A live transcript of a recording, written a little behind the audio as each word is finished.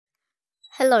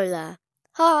Hello there.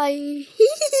 Hi.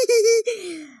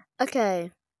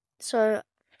 Okay, so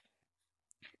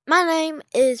my name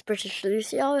is British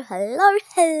Lucio.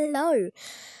 Hello.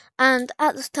 And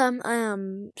at this time, I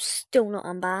am still not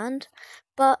unbanned,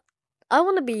 but I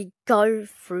want to go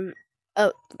through.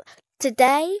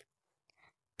 Today,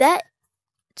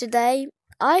 today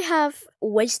I have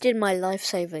wasted my life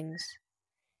savings.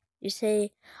 You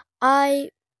see, I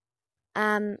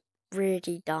am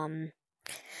really dumb.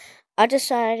 I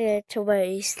decided to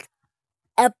waste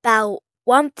about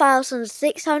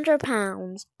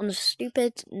 £1,600 on a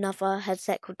stupid another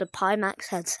headset called the Pimax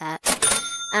headset,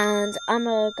 and I'm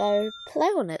gonna go play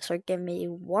on it. So give me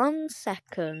 1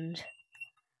 second.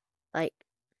 Like,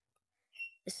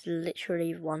 it's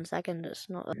literally 1 second. It's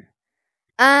not.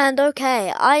 And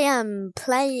okay, I am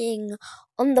playing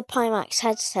on the Pimax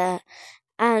headset,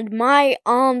 and my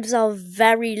arms are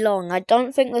very long. I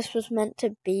don't think this was meant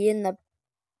to be in the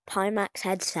Pimax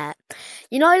headset.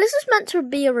 You know, this is meant to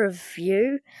be a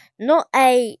review, not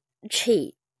a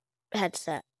cheap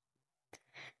headset.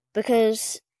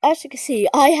 Because, as you can see,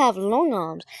 I have long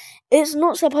arms. It's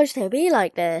not supposed to be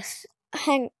like this.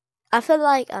 I feel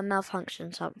like I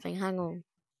malfunctioned something. Hang on.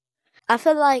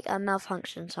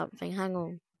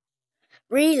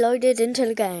 Reloaded into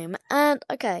the game. And,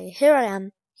 okay, here I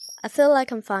am. I feel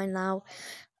like I'm fine now.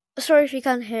 Sorry if you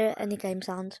can't hear any game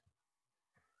sounds.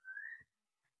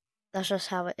 That's just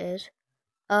how it is.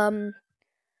 Hang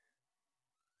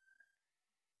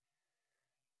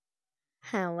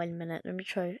on, wait a minute, let me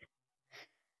try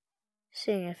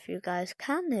seeing if you guys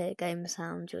can hear game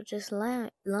sound. You're just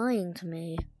lying to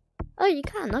me. Oh, you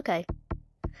can, okay.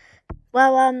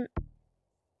 Well,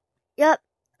 yep,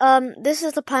 this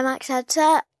is the Pimax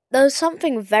headset. There's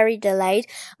something very delayed.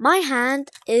 My hand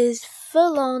is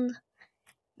full on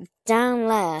down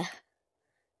there.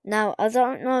 Now, I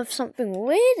don't know if something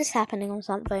weird is happening or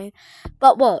something,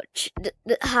 but watch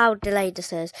how delayed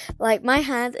this is. Like, my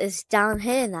hand is down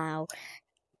here now.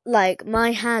 Like,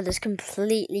 my hand is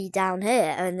completely down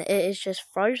here, and it is just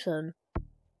frozen.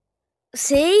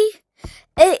 See?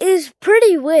 It is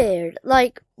pretty weird.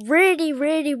 Like, really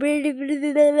weird.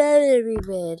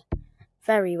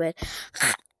 Very weird.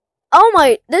 Oh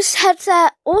my, this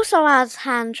headset also has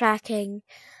hand tracking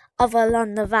other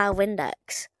than the Valve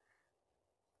Index.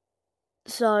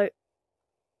 So,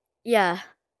 yeah.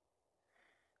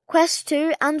 Quest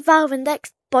 2 and Valve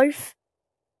Index both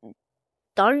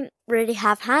don't really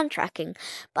have hand tracking,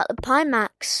 but the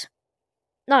Pimax...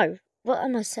 No, what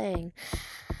am I saying?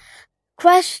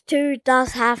 Quest 2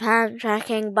 does have hand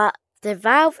tracking, but the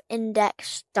Valve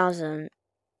Index doesn't,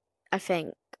 I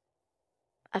think.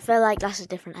 I feel like that's a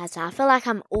different headset. I feel like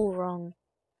I'm all wrong.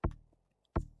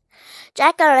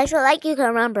 Jacko, I feel like you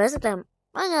can run President.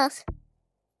 I guess.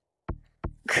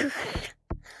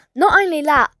 Not only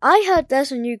that, I heard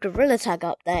there's a new Gorilla Tag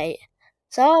update,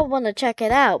 so I want to check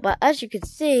it out, but as you can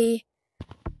see,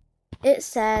 it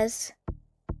says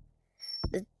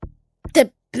the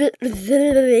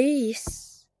release.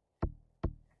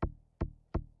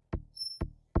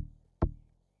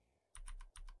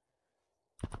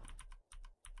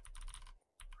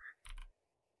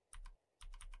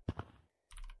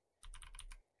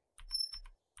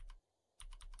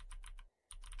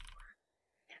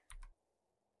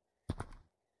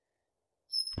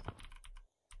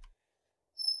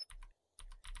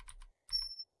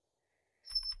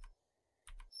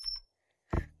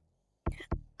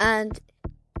 And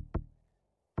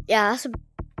yeah, that's a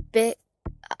bit.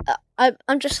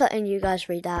 I'm just letting you guys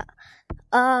read that.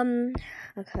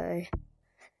 Okay.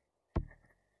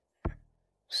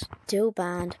 Still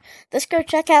banned. Let's go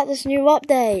check out this new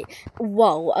update.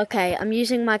 Whoa, okay, I'm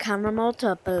using my camera mod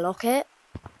to block it.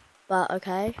 But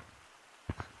okay.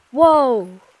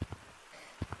 Whoa!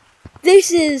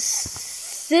 This is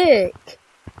sick!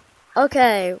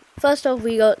 Okay, first off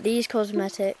we got these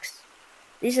cosmetics.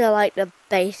 These are like the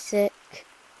basic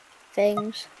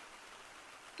things.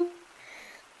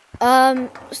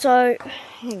 So,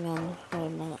 hang on, wait a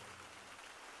minute.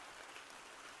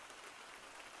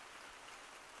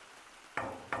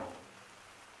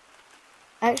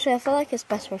 Actually, I feel like it's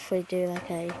better if we do like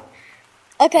a...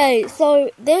 Okay, so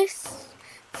this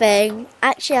thing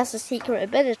actually has a secret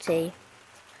ability.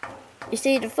 You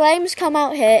see, the flames come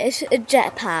out here, it's a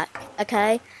jetpack,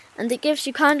 okay? And it gives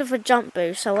you kind of a jump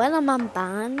boost, so when I'm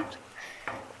unbanned,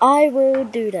 I will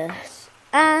do this.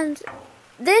 And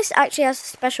this actually has a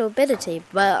special ability,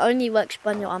 but it only works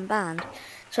when you're unbanned.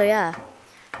 So yeah,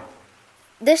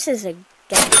 this is a game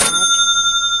badge,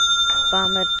 but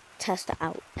I'm gonna test it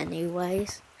out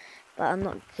anyways. But I'm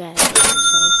not gay,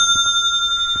 so...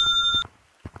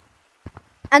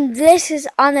 And this is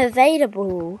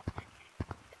unavailable.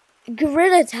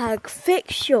 Gorilla Tag,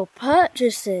 fix your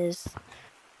purchases.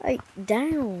 Like,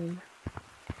 damn.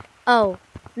 Oh,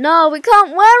 no, we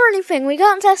can't wear anything. We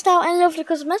can't test out any of the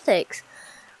cosmetics.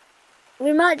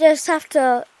 We might just have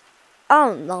to... I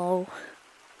don't know.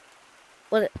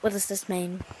 What does this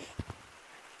mean?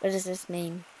 What does this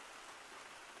mean?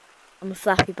 I'm a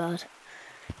Flappy Bird.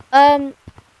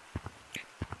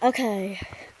 Okay.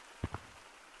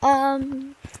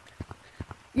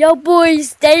 Yo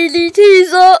boys, daily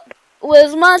tea's up.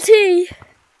 Where's my tea?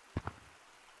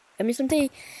 Give me some tea.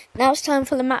 Now it's time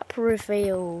for the map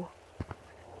reveal.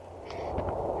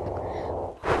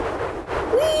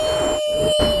 Whee!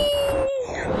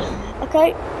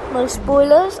 Okay, no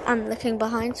spoilers. I'm looking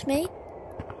behind me.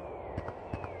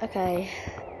 Okay.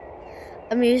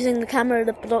 I'm using the camera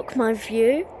to block my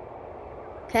view.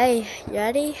 Okay, you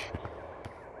ready?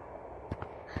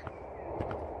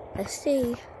 Let's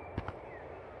see.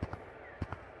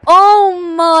 Oh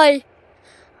my!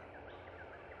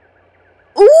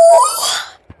 Ooh!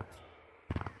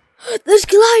 There's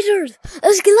gliders!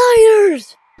 There's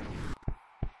gliders!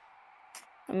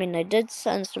 I mean, I did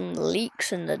send some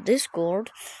leaks in the Discord,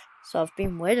 so I've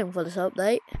been waiting for this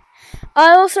update.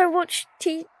 I also watched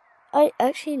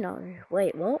actually, no.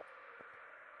 Wait, what?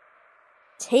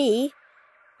 Tea?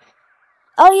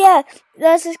 Oh yeah,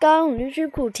 there's this guy on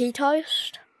YouTube called Tea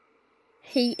Toast.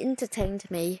 He entertained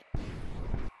me.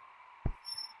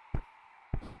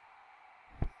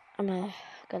 I'm gonna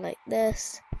go like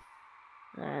this.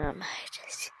 And I'm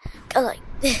just go like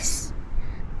this.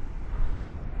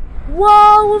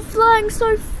 Whoa, we're flying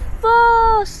so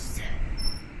fast!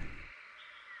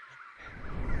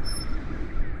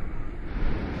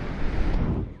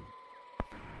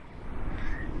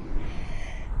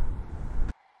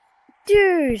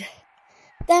 Dude,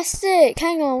 that's sick.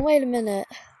 Hang on, wait a minute.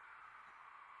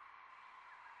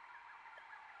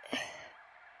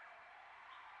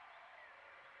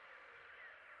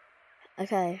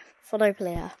 Okay, follow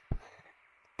player.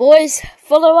 Boys,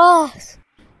 follow us!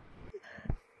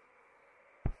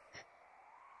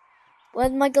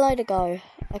 Where'd my glider go?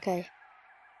 Okay.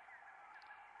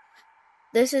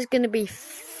 This is gonna be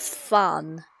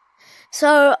fun.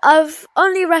 So, I've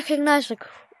only recognised the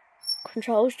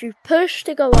controls. You push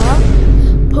to go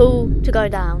up, pull to go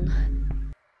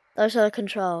down. Those are the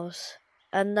controls.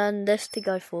 And then this to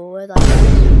go forward.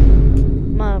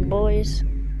 Come on, boys.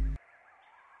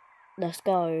 Let's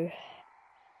go.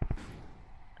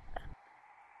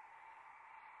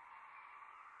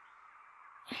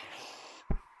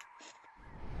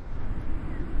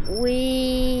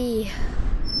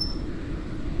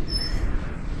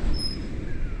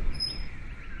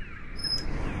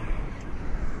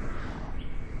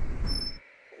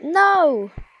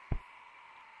 No!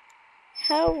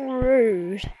 How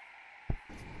rude.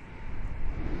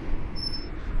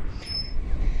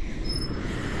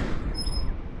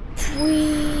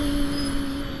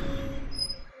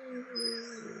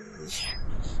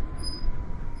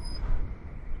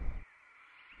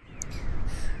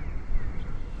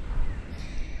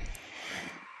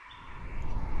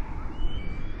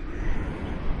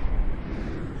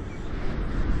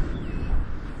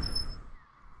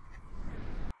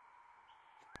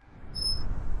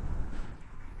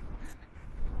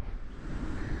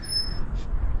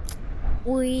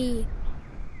 Wee.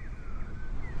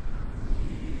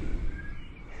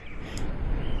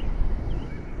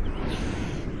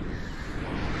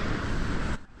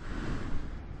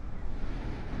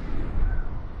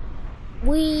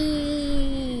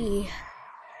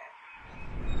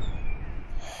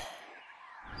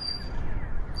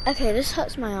 Okay, this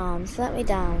hurts my arms. Let me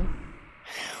down.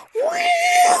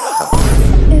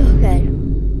 Okay.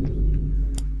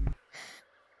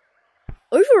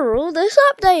 Overall, this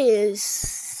update is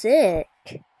sick.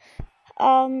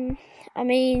 I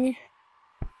mean,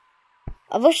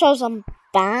 I wish I was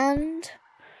unbanned,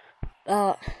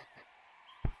 but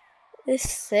it's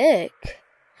sick.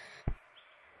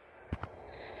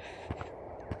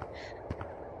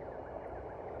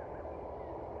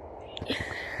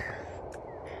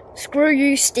 Screw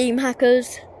you, Steam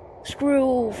hackers. Screw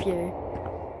all of you.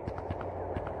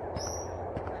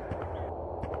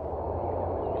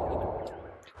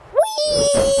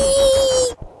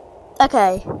 Whee!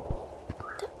 Okay.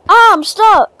 Ah, I'm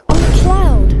stuck on the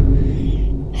cloud.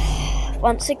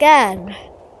 Once again.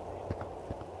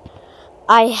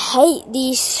 I hate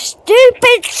these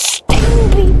stupid Steam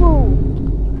people.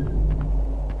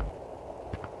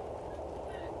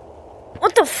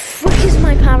 What the frick is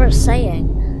my parrot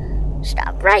saying?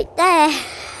 Stop right there.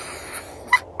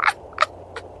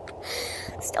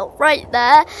 Stop right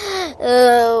there.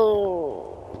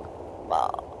 Oh.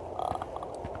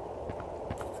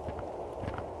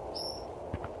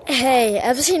 Hey,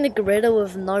 ever seen a gorilla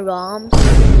with no arms?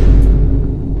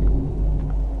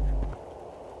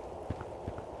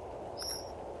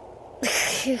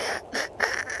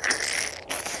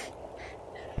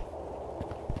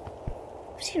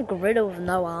 I've seen a gorilla with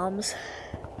no arms.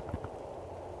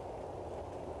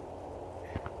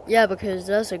 Yeah, because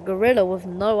there's a gorilla with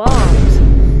no arms.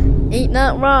 Ain't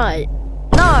that right?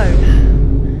 No!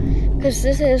 Because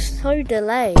this is so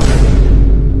delayed.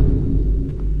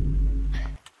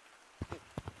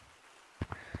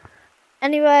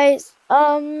 Anyways,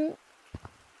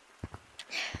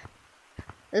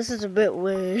 this is a bit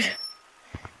weird.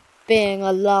 Being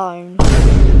alone.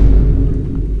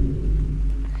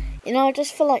 You know, I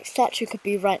just feel like statue could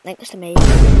be right next to me.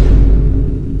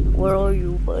 Where are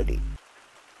you, buddy?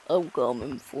 I'm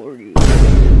coming for you.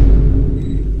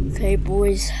 Okay,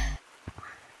 boys.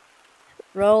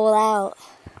 Roll out.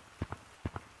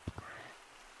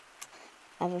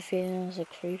 I have a feeling it's a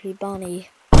creepy bunny.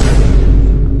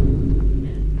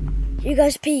 You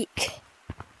guys peek.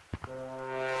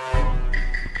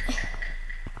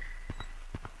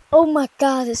 Oh my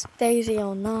god, it's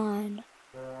Daisy09.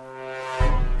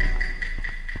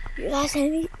 You guys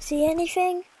see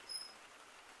anything?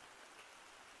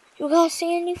 You guys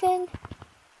see anything?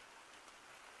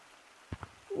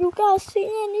 You guys see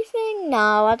anything?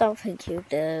 No, I don't think you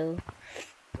do.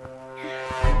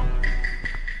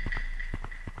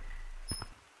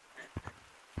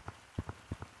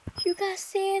 You guys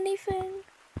see anything?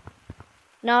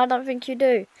 No, I don't think you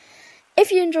do.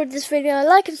 If you enjoyed this video,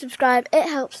 like and subscribe. It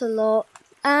helps a lot.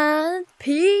 And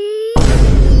peace.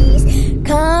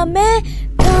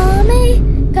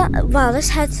 Wow, this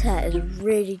headset is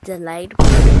really delayed with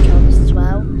the controllers as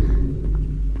well.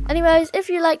 Anyways, if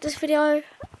you liked this video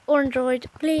or enjoyed,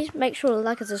 please make sure to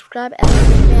like and subscribe. It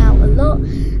helps me out a lot.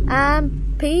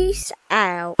 And peace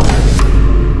out.